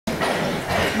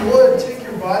you would, take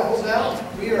your Bibles out.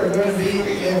 We are going to be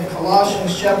in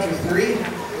Colossians chapter 3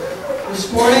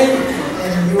 this morning.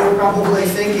 And you are probably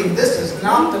thinking, this is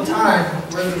not the time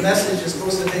where the message is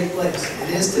supposed to take place. It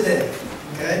is today.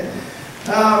 Okay?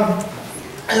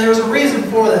 And there's a reason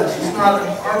for that. It's not an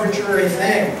arbitrary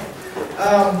thing.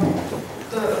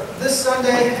 This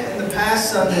Sunday and the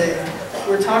past Sunday,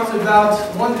 we're talking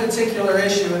about one particular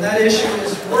issue, and that issue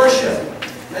is worship.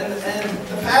 And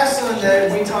the past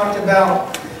Sunday, we talked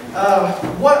about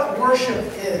what worship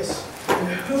is, and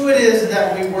who it is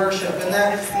that we worship, and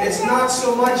that it's not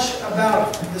so much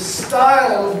about the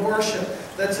style of worship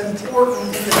that's important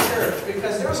in the church,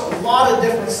 because there's a lot of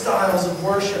different styles of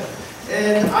worship,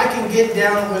 and I can get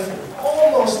down with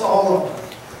almost all of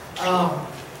them.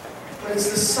 But it's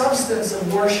the substance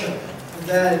of worship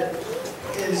that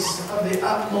is of the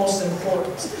utmost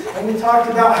importance. And we talked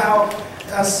about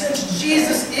how since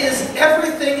Jesus is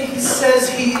everything He says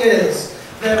He is,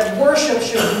 that worship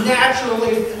should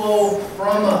naturally flow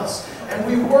from us. And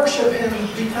we worship Him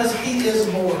because He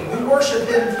is Lord. We worship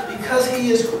Him because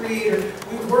He is Creator.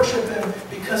 We worship Him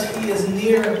because He is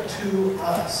near to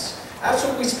us. That's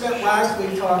what we spent last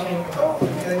week talking about,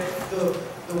 okay?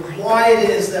 The why it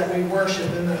is that we worship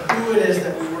and the who it is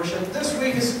that we worship. This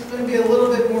week is going to be a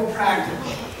little bit more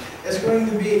practical. It's going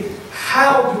to be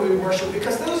how do we worship?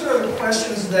 Because those are the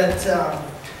questions that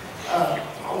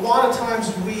a lot of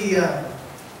times we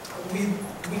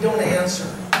don't answer.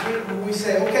 We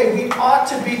say, okay, we ought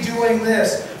to be doing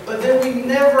this, but then we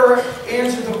never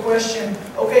answer the question,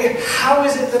 okay, how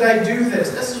is it that I do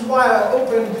this? This is why I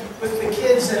opened with the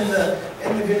kids and the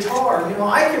guitar. You know,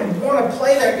 I can want to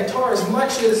play that guitar as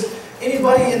much as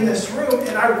anybody in this room,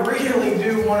 and I really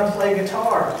do want to play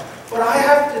guitar. But I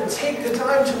have to take the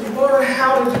time to learn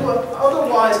how to do it.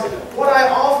 Otherwise, what I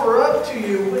offer up to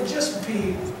you would just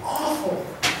be awful.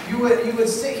 You would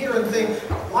sit here and think,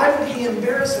 why would he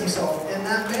embarrass himself in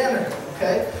that manner?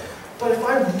 Okay? But if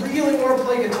I really want to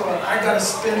play guitar, I got to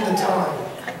spend the time.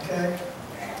 Okay?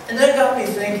 And that got me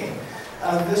thinking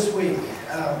this week.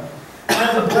 I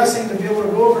had the blessing to be able to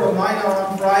go over to Minot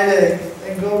on Friday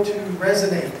and go to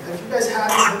Resonate. If you guys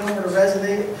haven't been over to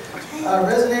Resonate,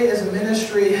 Resonate is a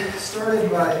ministry started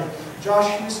by Josh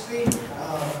Husby,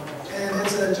 and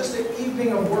it's just an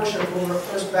evening of worship over at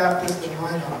First Baptist in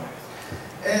Minot.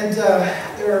 And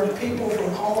there are people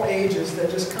from all ages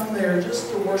that just come there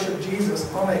just to worship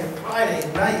Jesus on a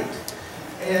Friday night.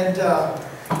 And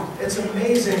it's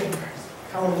amazing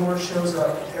how the Lord shows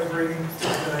up every time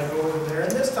that I go over there.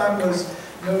 And this time was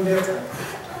no different.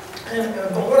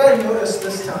 But what I noticed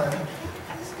this time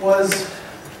was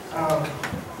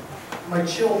my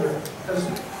children. Because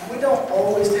we don't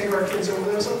always take our kids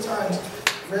over there. Sometimes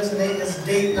Resonate is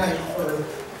date night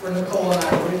for Nicole and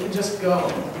I, where we can just go.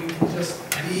 We can just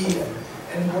be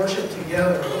and worship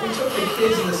together. But we took the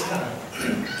kids this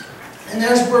time. And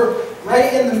as we're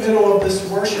right in the middle of this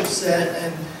worship set,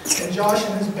 and Josh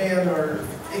and his band are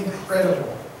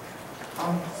incredible.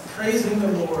 I'm praising the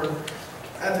Lord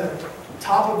at the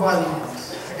top of my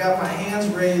lungs. I got my hands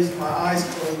raised, my eyes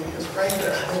closed, because frankly,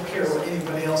 I don't care what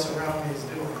anybody else around me is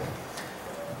doing.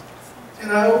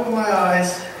 And I open my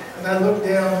eyes, and I look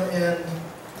down, and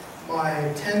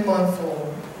my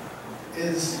 10-month-old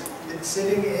is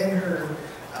sitting in her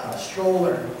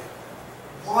stroller,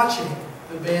 watching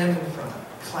the band in front,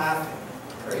 clapping,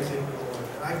 praising the Lord.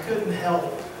 And I couldn't help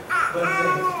but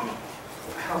think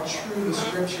how true the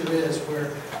scripture is,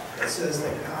 where it says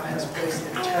that God has placed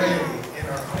eternity in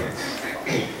our hearts.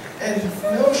 And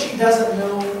no, she doesn't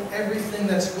know everything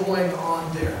that's going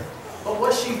on there. But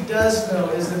what she does know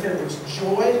is that there was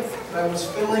joy that was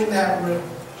filling that room.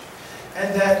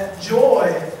 And that joy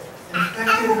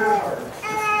infected her heart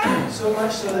so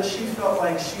much so that she felt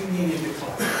like she needed to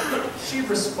clap. She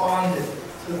responded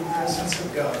to the presence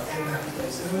of God in that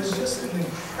place. And it was just an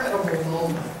incredible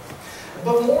moment.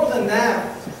 But more than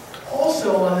that,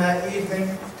 also on that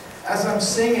evening, as I'm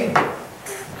singing,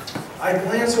 I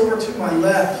glance over to my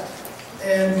left,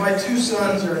 and my two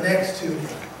sons are next to me.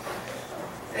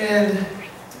 And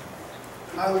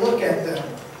I look at them,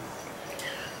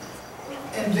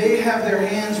 and they have their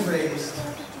hands raised,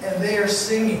 and they are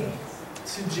singing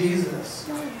to Jesus.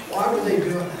 Why were they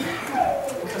doing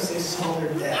that? Because they saw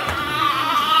their dad.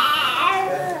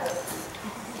 Okay.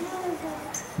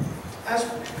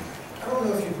 I don't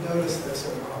know if you've noticed this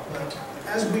or not, but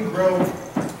as we grow,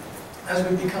 as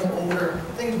we become older,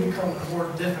 things become more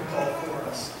difficult for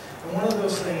us. And one of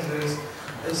those things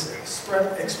is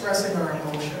expressing our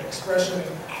emotion, expressing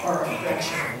our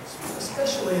affection,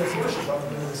 especially in worship.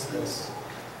 I've noticed this,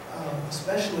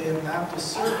 especially in Baptist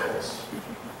circles.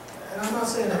 And I'm not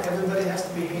saying that everybody has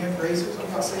to be hand raisers.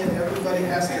 I'm not saying everybody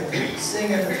has to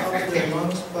sing at the top of their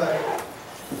lungs, but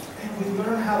man, we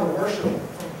learn how to worship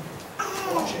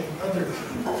from watching other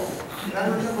people. And I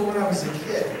remember when I was a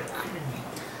kid,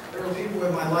 there were people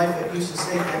in my life that used to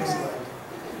say things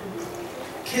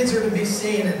like, kids are to be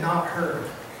seen and not heard.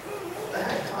 That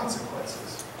had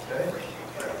consequences, okay?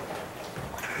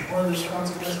 One of those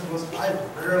consequences was I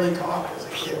rarely talked as a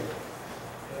kid,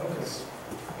 because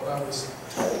what I was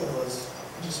told was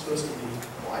I'm just supposed to be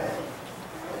quiet.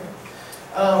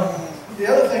 The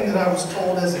other thing that I was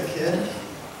told as a kid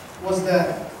was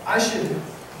that I should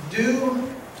do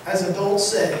as adults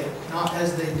say, not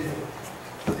as they do.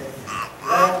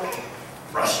 That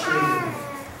frustrated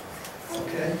me,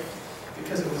 okay?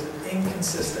 Because it was an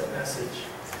inconsistent message.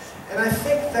 And I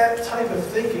think that type of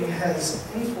thinking has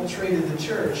infiltrated the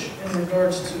church in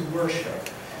regards to worship.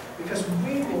 Because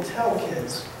we will tell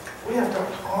kids, we have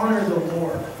to honor the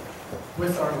Lord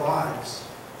with our lives.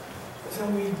 But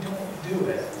then we don't do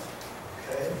it.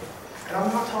 Okay? And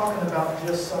I'm not talking about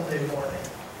just Sunday morning.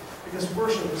 Because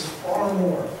worship is far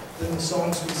more than the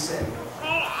songs we sing.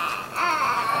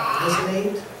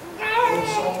 Resonate or the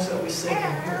songs that we sing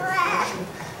in here. Worship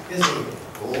is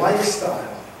a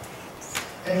lifestyle.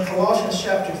 And in Colossians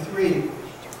chapter 3,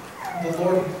 the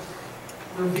Lord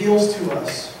reveals to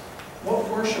us what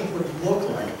worship would look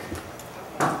like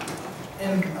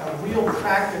in a real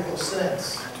practical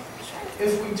sense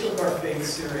if we took our faith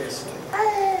seriously.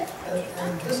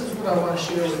 And this is what I want to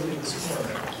share with you this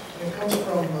morning. It comes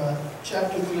from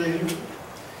chapter 3.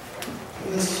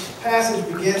 This passage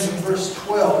begins in verse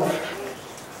 12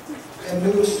 and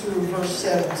moves through verse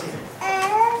 17.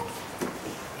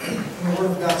 And the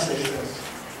Word of God says this.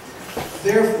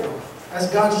 Therefore,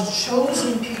 as God's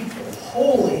chosen people,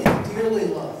 holy and dearly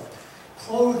loved,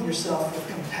 clothe yourself with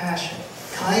compassion,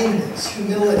 kindness,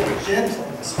 humility,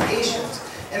 gentleness, patience,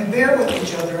 and bear with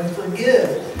each other and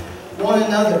forgive one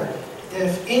another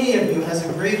if any of you has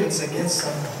a grievance against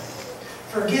someone.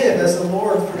 Forgive as the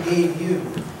Lord forgave you.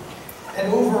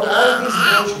 And over all these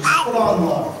virtues put on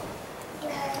love,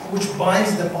 which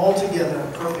binds them all together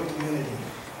in perfect unity.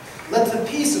 Let the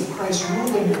peace of Christ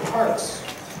rule in your hearts.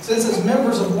 Since as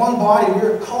members of one body we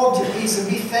are called to peace, and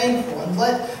be thankful, and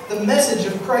let the message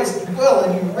of Christ dwell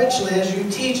in you richly as you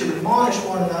teach and admonish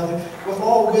one another with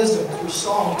all wisdom through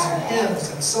psalms and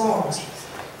hymns and songs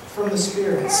from the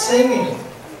Spirit, singing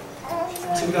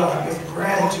to God with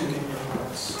gratitude in your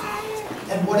hearts.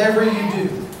 And whatever you do,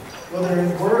 whether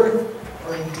in word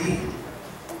or in deed,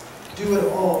 do it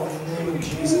all in the name of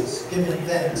Jesus, giving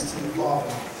thanks to the Father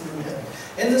through Him.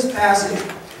 In this passage,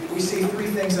 we see three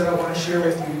things that I want to share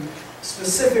with you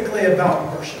specifically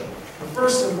about worship. The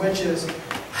first of which is,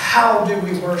 how do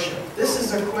we worship? This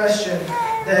is a question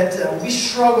that we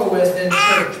struggle with in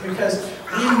church because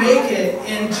we make it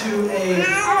into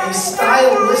a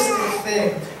stylistic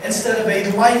thing instead of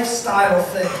a lifestyle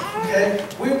thing. Okay?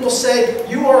 We will say,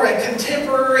 you are a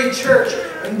contemporary church,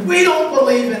 and we don't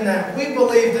believe in that. We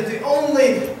believe that the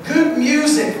only good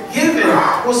music given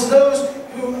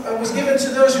was given to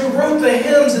those who wrote the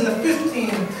hymns in the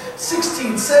 15th,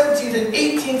 16th, 17th, and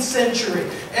 18th century.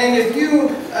 And if you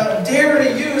dare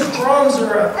to use drums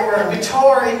or a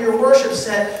guitar in your worship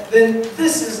set, then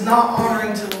this is not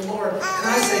honoring to the Lord. And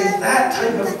I say that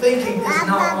type of thinking is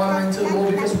not honoring to the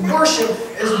Lord, because worship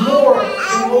is more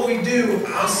than what we do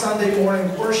on Sunday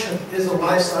morning. Worship is a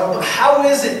lifestyle. But how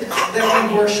is it that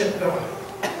we worship God?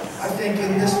 I think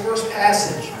in this first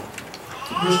passage,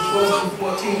 verse 12 through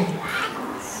 14,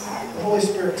 the Holy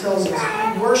Spirit tells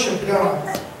us we worship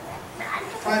God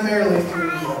primarily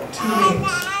through two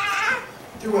means.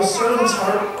 Through a servant's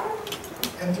heart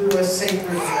and through a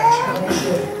sacred affection. Let me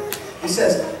show you. He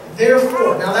says,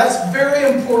 therefore. Now that's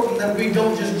very important that we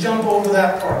don't just jump over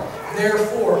that part.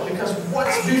 Therefore. Because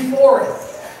what's before it?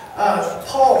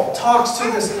 Paul talks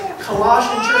to this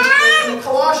Colossian church. And the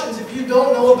Colossians, if you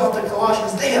don't know about the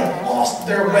Colossians, they have lost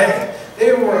their way.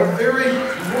 They were a very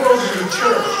worldly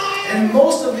church. And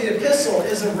most of the epistle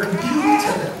is a rebuke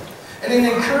to them and an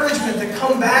encouragement to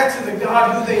come back to the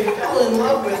God who they fell in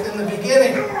love with in the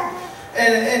beginning.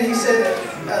 And he said,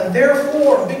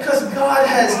 therefore, because God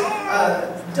has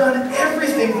done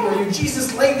everything for you,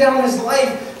 Jesus laid down His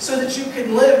life so that you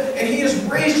can live, and He has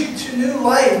raised you to new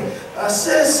life.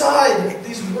 Set aside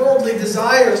these worldly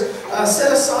desires.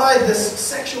 Set aside this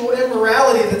sexual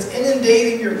immorality that's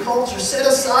inundating your culture. Set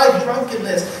aside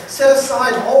drunkenness. Set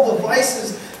aside all the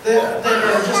vices that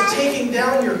are just taking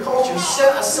down your culture.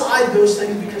 Set aside those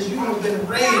things because you have been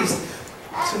raised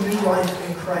to new life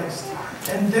in Christ.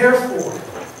 And therefore,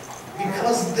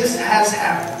 because this has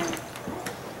happened,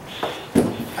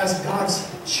 as God's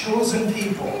chosen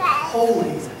people,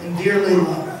 holy and dearly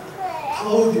loved,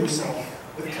 clothe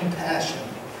yourself with compassion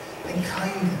and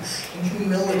kindness and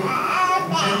humility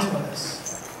and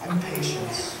gentleness and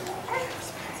patience.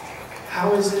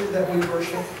 How is it that we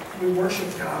worship? We worship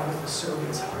God with a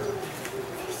servant's heart.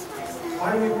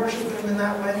 Why do we worship Him in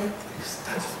that way? Because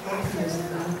that's what He has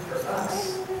done for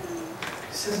us.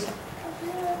 He says,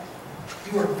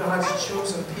 you are God's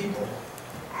chosen people.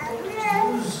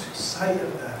 Don't lose sight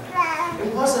of that.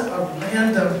 It wasn't a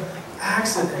random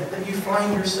accident that you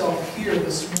find yourself here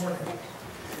this morning.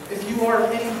 If you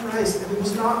are in Christ, it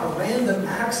was not a random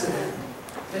accident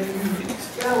that you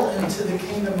fell into the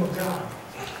kingdom of God.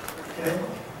 Okay?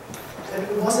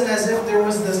 It wasn't as if there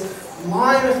was this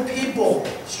line of people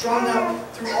strung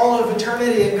up through all of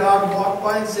eternity and God walked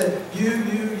by and said, you,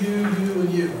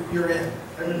 and you, you're in.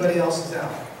 Everybody else is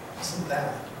out. It wasn't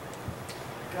that.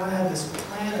 God had this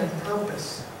plan and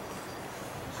purpose.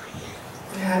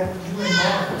 He had you in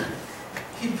mind.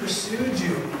 He pursued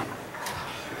you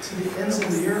to the ends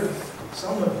of the earth,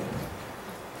 some of you,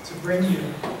 to bring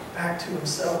you back to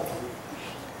Himself.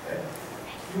 Okay?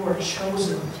 You are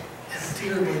chosen and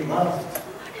dearly loved.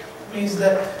 It means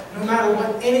that no matter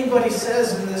what anybody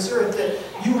says in this earth,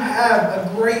 that you have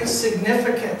a great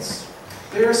significance.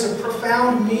 There is a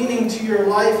profound meaning to your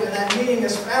life, and that meaning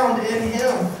is found in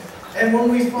Him. And when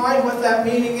we find what that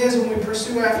meaning is, when we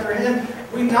pursue after Him,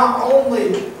 we not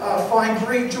only find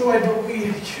great joy, but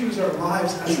we choose our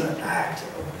lives as an act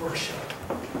of worship.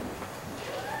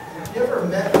 Have you ever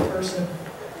met a person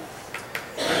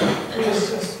who is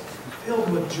just filled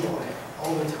with joy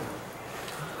all the time?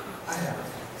 I have.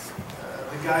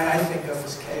 The guy I think of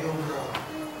is Caleb Grubb.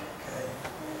 Okay.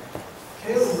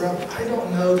 Caleb Grubb, I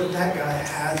don't know that that guy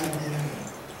has an enemy.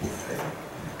 Okay.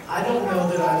 I don't know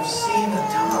that I've seen a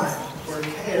time where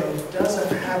Caleb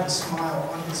doesn't have a smile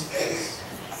on his face.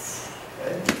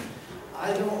 Okay.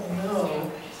 I don't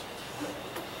know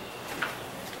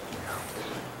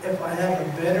if I have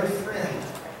a better friend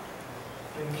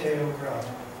than Caleb Grubb.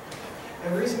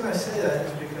 And the reason I say that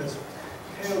is because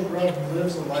Caleb Grubb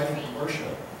lives a life of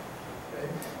worship.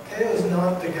 Caleb is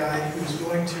not the guy who's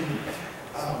going to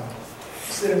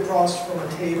sit across from a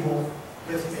table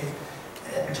with me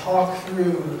and talk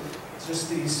through just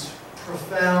these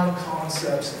profound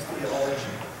concepts of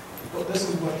theology. But this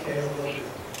is what Caleb will do.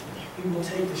 He will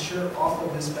take the shirt off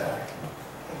of his back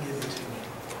and give it to me.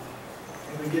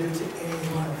 And we give it to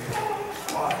anyone.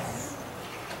 Why?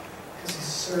 Because he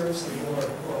serves the Lord,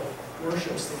 or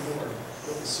worships the Lord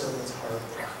with the servant's heart.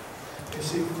 You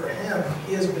see, for him,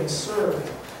 he has been served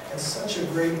in such a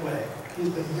great way. He's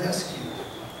been rescued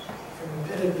from the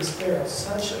pit of despair in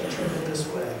such a tremendous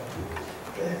way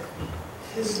that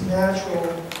his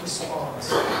natural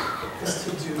response is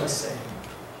to do the same.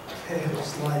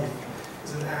 Caleb's life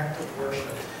is an act of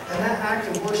worship. And that act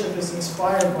of worship is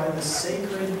inspired by the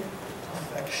sacred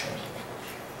affection.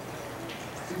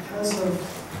 Because of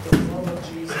the love of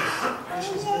Jesus, which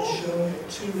has been shown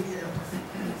to him,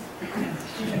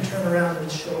 he can turn around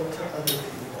and show it to other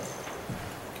people.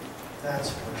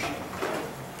 That's worship.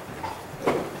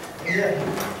 And yet,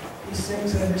 he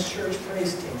sings in his church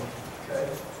praise team, okay?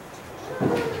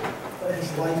 But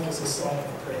his life is a song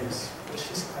of praise,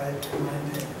 which is, in my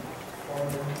opinion, far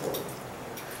more important.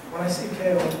 When I see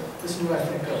Caleb, this is what I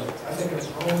think of. I think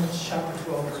of Romans chapter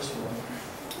 12, verse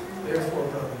 1. Therefore,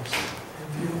 brothers, in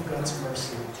view of God's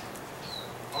mercy,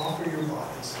 offer your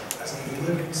bodies as a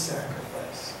living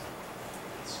sacrifice.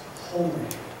 It's holy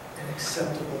and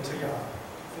acceptable to God.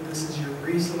 For this is your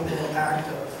reasonable act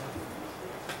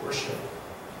of worship.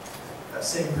 That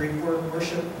same Greek word,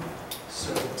 worship,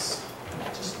 service.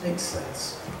 It just makes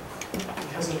sense.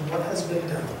 Because of what has been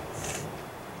done,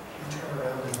 you turn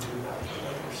around and do that for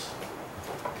others.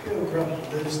 Caleb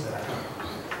Grubb lives that.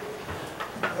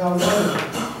 Now,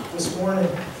 Lord, this morning,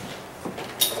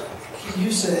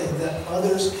 you say that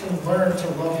others can learn to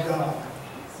love God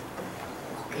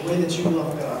the way that you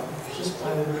love God, just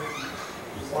by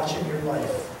watching your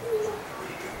life.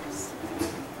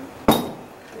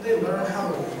 Could they learn how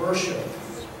to worship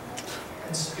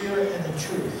in spirit and in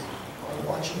truth by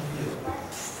watching you?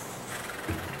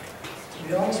 To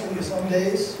be honest with you, some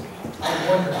days I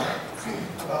wonder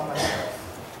about myself.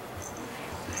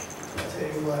 I'll tell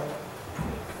you what,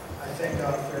 I thank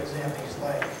God for examples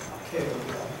like Caleb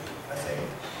Grubb. I thank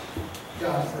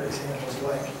God for examples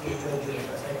like Luke Hildreth.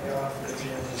 I thank God for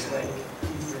examples like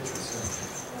Keith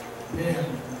Richardson. Men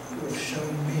who have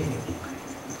shown me,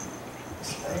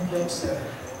 this bankrupt sinner,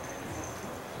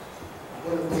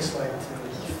 what it looks like to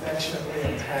affectionately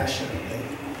and passionately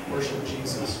worship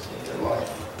Jesus with their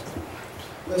life.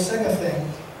 The second thing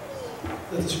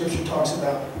that the Scripture talks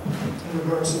about in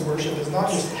regards to worship is not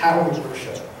just how we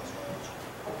worship,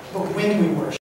 but when we worship.